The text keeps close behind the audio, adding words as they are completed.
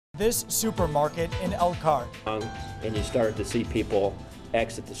this supermarket in Elkhart. And you started to see people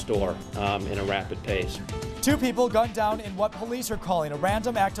exit the store in a rapid pace. 2 people gunned down in what police are calling a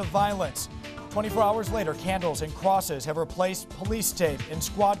random act of violence. 24 hours later, candles and crosses have replaced police tape in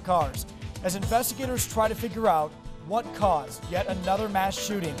squad cars as investigators try to figure out what caused yet another mass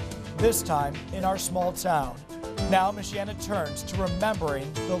shooting, this time in our small town. Now Michiana turns to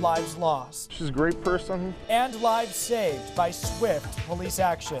remembering the lives lost. She's a great person. And lives saved by swift police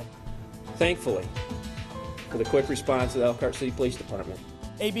action. Thankfully, for the quick response of the Elkhart City Police Department.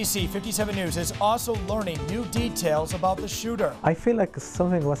 ABC 57 News is also learning new details about the shooter. I feel like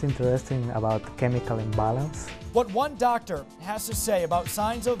something was interesting about chemical imbalance. What one doctor has to say about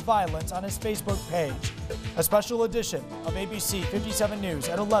signs of violence on his Facebook page. A special edition of ABC 57 News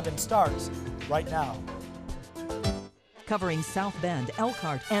at 11 starts right now. Covering South Bend,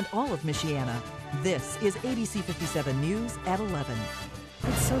 Elkhart, and all of Michiana, this is ABC 57 News at 11.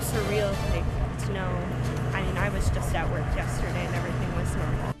 It's so surreal, to know. I mean, I was just at work yesterday and everything was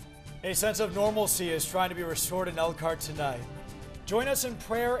normal. A sense of normalcy is trying to be restored in Elkhart tonight. Join us in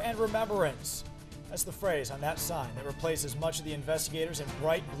prayer and remembrance. That's the phrase on that sign that replaces much of the investigators in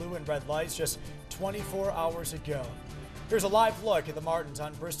bright blue and red lights just 24 hours ago. Here's a live look at the Martins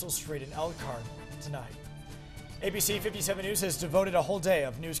on Bristol Street in Elkhart tonight. ABC 57 News has devoted a whole day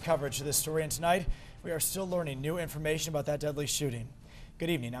of news coverage to this story, and tonight we are still learning new information about that deadly shooting.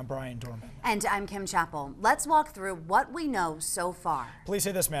 Good evening, I'm Brian Dorman. And I'm Kim Chappell. Let's walk through what we know so far. Police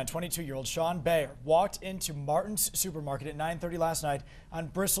say this man, 22-year-old Sean Bayer, walked into Martin's supermarket at 9:30 last night on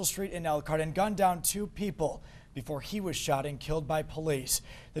Bristol Street in Elkhart and gunned down 2 people before he was shot and killed by police.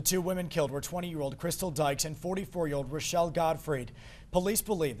 The 2 women killed were 20-year-old Crystal Dykes and 44-year-old Rochelle Gottfried. Police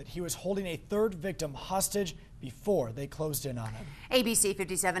believe that he was holding a 3rd victim hostage before they closed in on him. ABC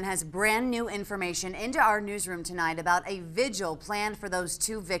 57 has brand new information into our newsroom tonight about a vigil planned for those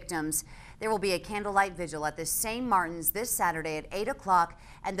 2 victims. There will be a candlelight vigil at the same Martins this Saturday at 8 o'clock,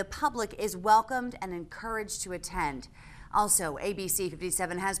 and the public is welcomed and encouraged to attend. Also, ABC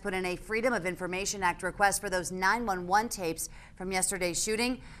 57 has put in a Freedom of Information Act request for those 911 tapes from yesterday's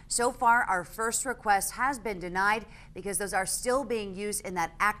shooting. So far, our first request has been denied because those are still being used in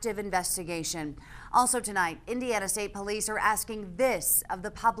that active investigation. Also tonight, Indiana State Police are asking this of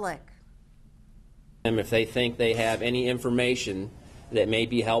the public. If they think they have any information that may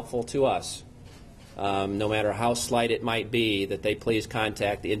be helpful to us, no matter how slight it might be, that they please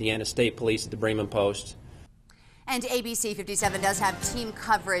contact the Indiana State Police at the Bremen Post. And ABC 57 does have team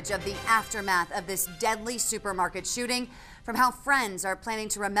coverage of the aftermath of this deadly supermarket shooting, from how friends are planning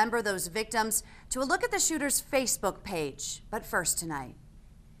to remember those victims to a look at the shooter's Facebook page. But first tonight.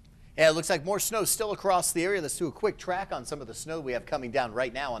 Yeah, it looks like more snow still across the area. Let's do a quick track on some of the snow we have coming down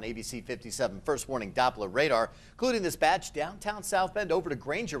right now on ABC 57 First Warning Doppler radar, including this batch downtown South Bend over to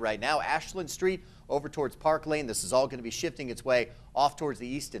Granger right now, Ashland Street over towards Park Lane. This is all going to be shifting its way off towards the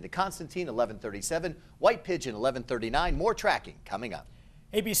east into Constantine, 1137, White Pigeon, 1139. More tracking coming up.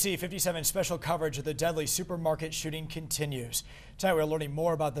 ABC 57 special coverage of the deadly supermarket shooting continues. Tonight we're learning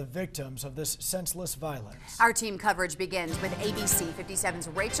more about the victims of this senseless violence. Our team coverage begins with ABC 57's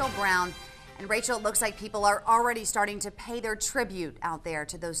Rachel Brown. And Rachel, it looks like people are already starting to pay their tribute out there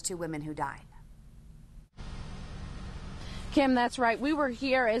to those 2 women who died. Kim, that's right. We were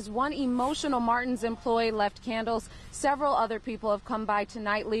here as one emotional Martins employee left candles. Several other people have come by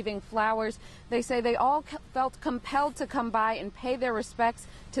tonight leaving flowers. They say they all felt compelled to come by and pay their respects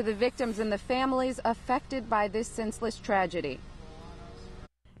to the victims and the families affected by this senseless tragedy.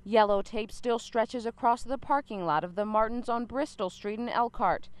 Yellow tape still stretches across the parking lot of the Martins on Bristol Street in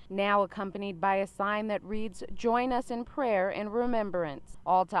Elkhart, now accompanied by a sign that reads, "Join us in prayer and remembrance,"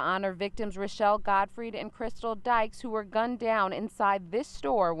 all to honor victims Rochelle Gottfried and Crystal Dykes, who were gunned down inside this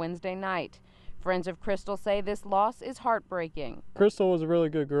store Wednesday night. Friends of Crystal say this loss is heartbreaking. Crystal was a really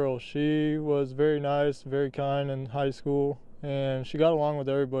good girl. She was very nice, very kind in high school, and she got along with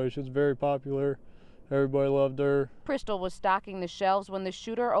everybody. She was very popular. Everybody loved her. Crystal was stocking the shelves when the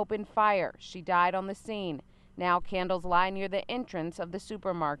shooter opened fire. She died on the scene. Now candles lie near the entrance of the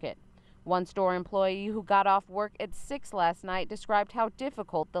supermarket. One store employee who got off work at 6 last night described how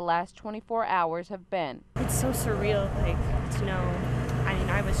difficult the last 24 hours have been. It's so surreal, to know. I mean,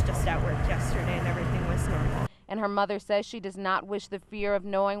 I was just at work yesterday and everything was normal. And her mother says she does not wish the fear of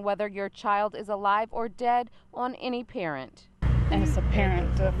knowing whether your child is alive or dead on any parent. As a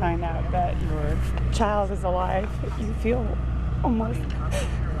parent, to find out that your child is alive, you feel almost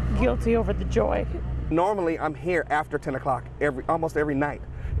guilty over the joy. Normally, I'm here after 10 o'clock almost every night.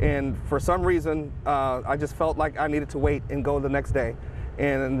 And for some reason, I just felt like I needed to wait and go the next day.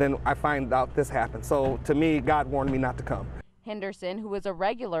 And then I find out this happened. So to me, God warned me not to come. Henderson, who is a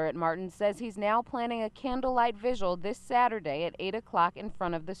regular at Martin's, says he's now planning a candlelight vigil this Saturday at 8 o'clock in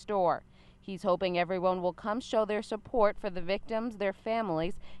front of the store. He's hoping everyone will come show their support for the victims, their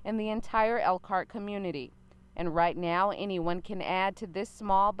families, and the entire Elkhart community. And right now, anyone can add to this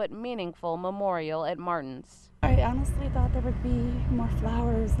small but meaningful memorial at Martin's. I honestly thought there would be more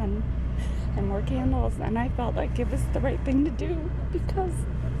flowers and more candles, and I felt like it was the right thing to do because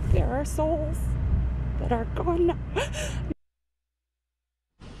there are souls that are gone now.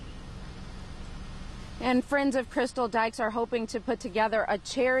 And Friends of Crystal Dykes are hoping to put together a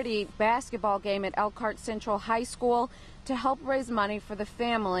charity basketball game at Elkhart Central High School to help raise money for the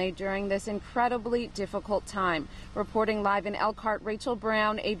family during this incredibly difficult time. Reporting live in Elkhart, Rachel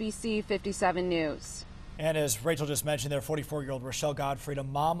Brown, ABC 57 News. And as Rachel just mentioned, their 44-year-old Rochelle Gottfried, a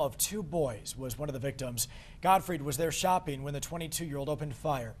mom of 2 boys, was one of the victims. Gottfried was there shopping when the 22-year-old opened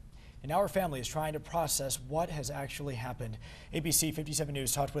fire. And now her family is trying to process what has actually happened. ABC 57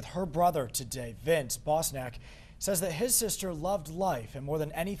 News talked with her brother today. Vince Bosnack says that his sister loved life and more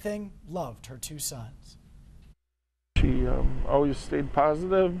than anything, loved her 2 sons. She always stayed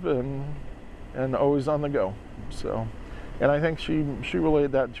positive and always on the go. So, and I think she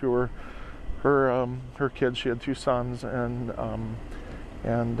relayed that to her kids. She had 2 sons, and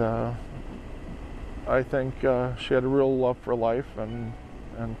I think she had a real love for life and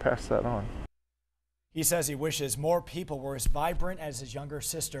passed that on. He says he wishes more people were as vibrant as his younger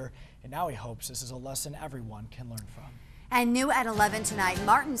sister, and now he hopes this is a lesson everyone can learn from. And new at 11 tonight,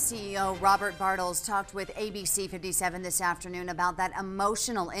 Martin's CEO Robert Bartles talked with ABC 57 this afternoon about that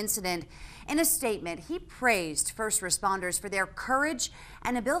emotional incident. In a statement, he praised first responders for their courage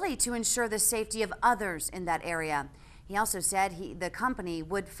and ability to ensure the safety of others in that area. He also said the company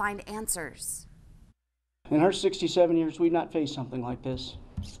would find answers. In our 67 years, we've not faced something like this.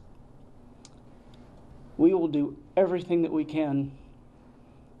 We will do everything that we can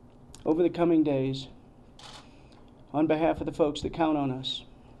over the coming days on behalf of the folks that count on us.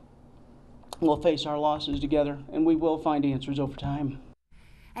 We'll face our losses together, and we will find answers over time.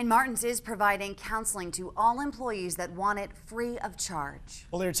 And Martin's is providing counseling to all employees that want it free of charge.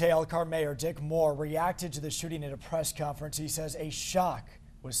 Earlier today, Elkhart Mayor Dick Moore reacted to the shooting at a press conference. He says a shock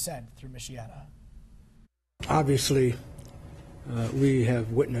was sent through Michiana. Obviously, we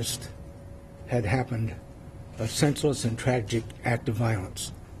have witnessed, had happened, a senseless and tragic act of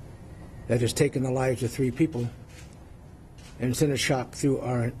violence that has taken the lives of 3 people and sent a shock through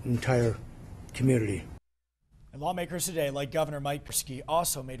our entire community. And lawmakers today, like Governor Mike Persky,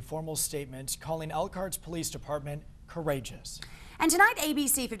 also made formal statements calling Elkhart's police department courageous. And tonight,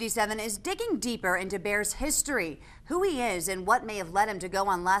 ABC 57 is digging deeper into Bear's history, who he is, and what may have led him to go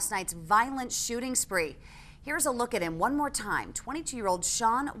on last night's violent shooting spree. Here's a look at him one more time, 22-year-old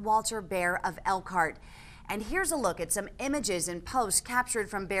Sean Walter Bear of Elkhart. And here's a look at some images and posts captured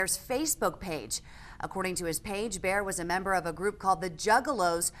from Bear's Facebook page. According to his page, Bear was a member of a group called the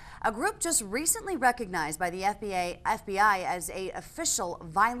Juggalos, a group just recently recognized by the FBI as an official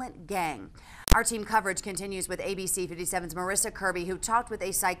violent gang. Our team coverage continues with ABC 57's Marissa Kirby, who talked with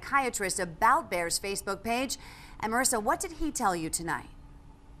a psychiatrist about Bear's Facebook page. And Marissa, what did he tell you tonight?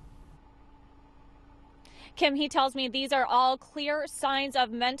 Kim, he tells me these are all clear signs of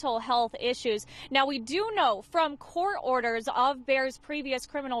mental health issues. Now, we do know from court orders of Bear's previous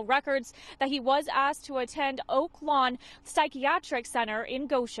criminal records that he was asked to attend Oak Lawn Psychiatric Center in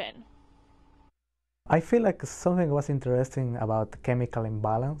Goshen. I feel like something was interesting about chemical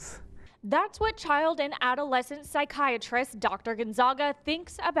imbalance. That's what child and adolescent psychiatrist Dr. Gonzaga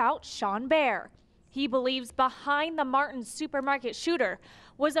thinks about Sean Bear. He believes behind the Martin's supermarket shooter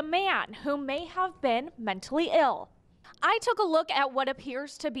was a man who may have been mentally ill. I took a look at what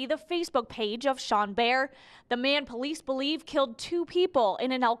appears to be the Facebook page of Sean Bear, the man police believe killed 2 people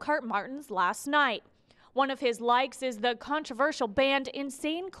in an Elkhart Martin's last night. One of his likes is the controversial band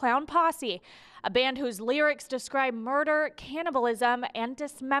Insane Clown Posse, a band whose lyrics describe murder, cannibalism, and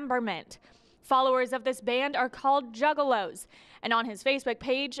dismemberment. Followers of this band are called Juggalos, and on his Facebook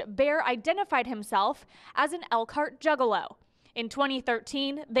page, Bear identified himself as an Elkhart Juggalo. In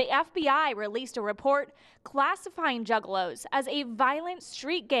 2013, the FBI released a report classifying Juggalos as a violent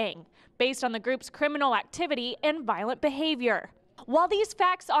street gang based on the group's criminal activity and violent behavior. While these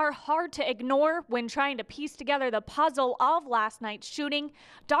facts are hard to ignore when trying to piece together the puzzle of last night's shooting,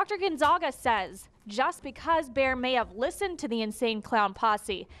 Dr. Gonzaga says just because Bear may have listened to the Insane Clown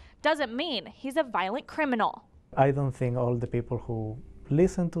Posse doesn't mean he's a violent criminal. I don't think all the people who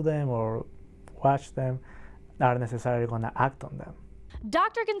listen to them or watch them are necessarily going to act on them.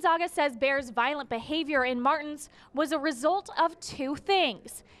 Dr. Gonzaga says Bear's violent behavior in Martins was a result of two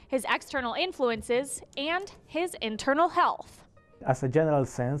things: his external influences and his internal health. As a general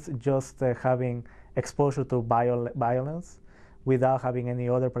sense, just having exposure to violence without having any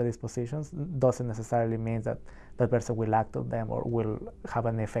other predispositions doesn't necessarily mean that that person will act on them or will have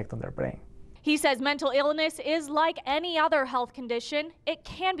an effect on their brain. He says mental illness is like any other health condition. It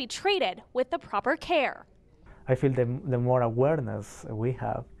can be treated with the proper care. I feel the more awareness we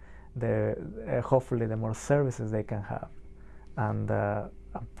have, hopefully the more services they can have, and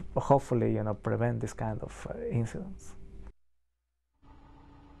hopefully, prevent this kind of incidents.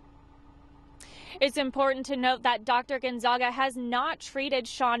 It's important to note that Dr. Gonzaga has not treated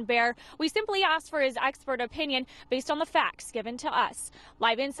Sean Bear. We simply asked for his expert opinion based on the facts given to us.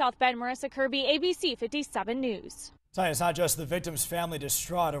 Live in South Bend, Marissa Kirby, ABC 57 News. It's not just the victim's family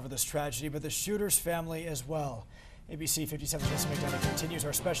distraught over this tragedy, but the shooter's family as well. ABC 57's Jesse McDonough continues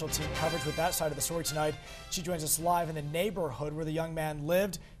our special team coverage with that side of the story tonight. She joins us live in the neighborhood where the young man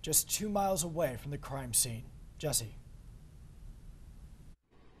lived, just 2 miles away from the crime scene. Jesse.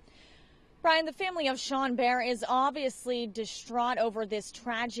 Brian, the family of Sean Bear is obviously distraught over this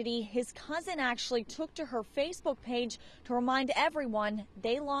tragedy. His cousin actually took to her Facebook page to remind everyone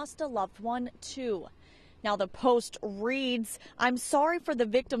they lost a loved one too. Now the post reads, "I'm sorry for the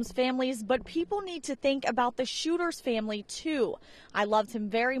victims' families, but people need to think about the shooter's family too. I loved him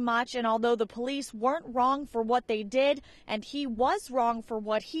very much, and although the police weren't wrong for what they did, and he was wrong for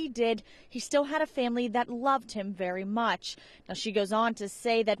what he did, he still had a family that loved him very much." Now she goes on to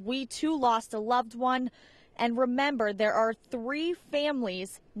say that we too lost a loved one. And remember, there are 3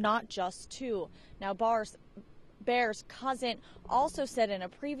 families, not just 2. Now Bear's cousin also said in a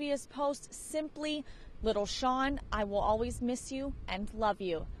previous post, simply, "Little Sean, I will always miss you and love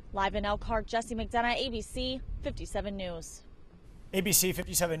you." Live in Elkhart, Jesse McDonough, ABC 57 News. ABC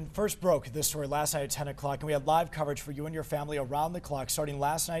 57 first broke this story last night at 10 o'clock, and we had live coverage for you and your family around the clock, starting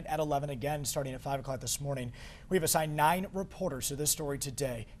last night at 11, again starting at 5 o'clock this morning. We have assigned 9 reporters to this story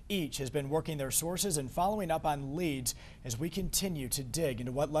today. Each has been working their sources and following up on leads as we continue to dig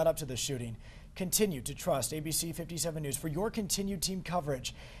into what led up to the shooting. Continue to trust ABC 57 News for your continued team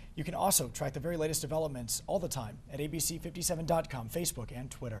coverage. You can also track the very latest developments all the time at abc57.com, Facebook, and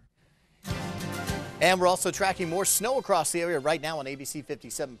Twitter. And we're also tracking more snow across the area right now on ABC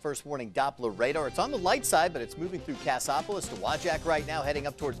 57 First Warning Doppler radar. It's on the light side, but it's moving through Cassopolis to Wajak right now, heading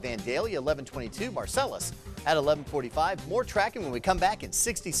up towards Vandalia, 1122, Marcellus at 1145. More tracking when we come back in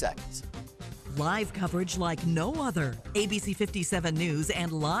 60 seconds. Live coverage like no other. ABC 57 News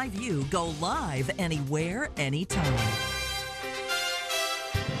and Live View go live anywhere, anytime.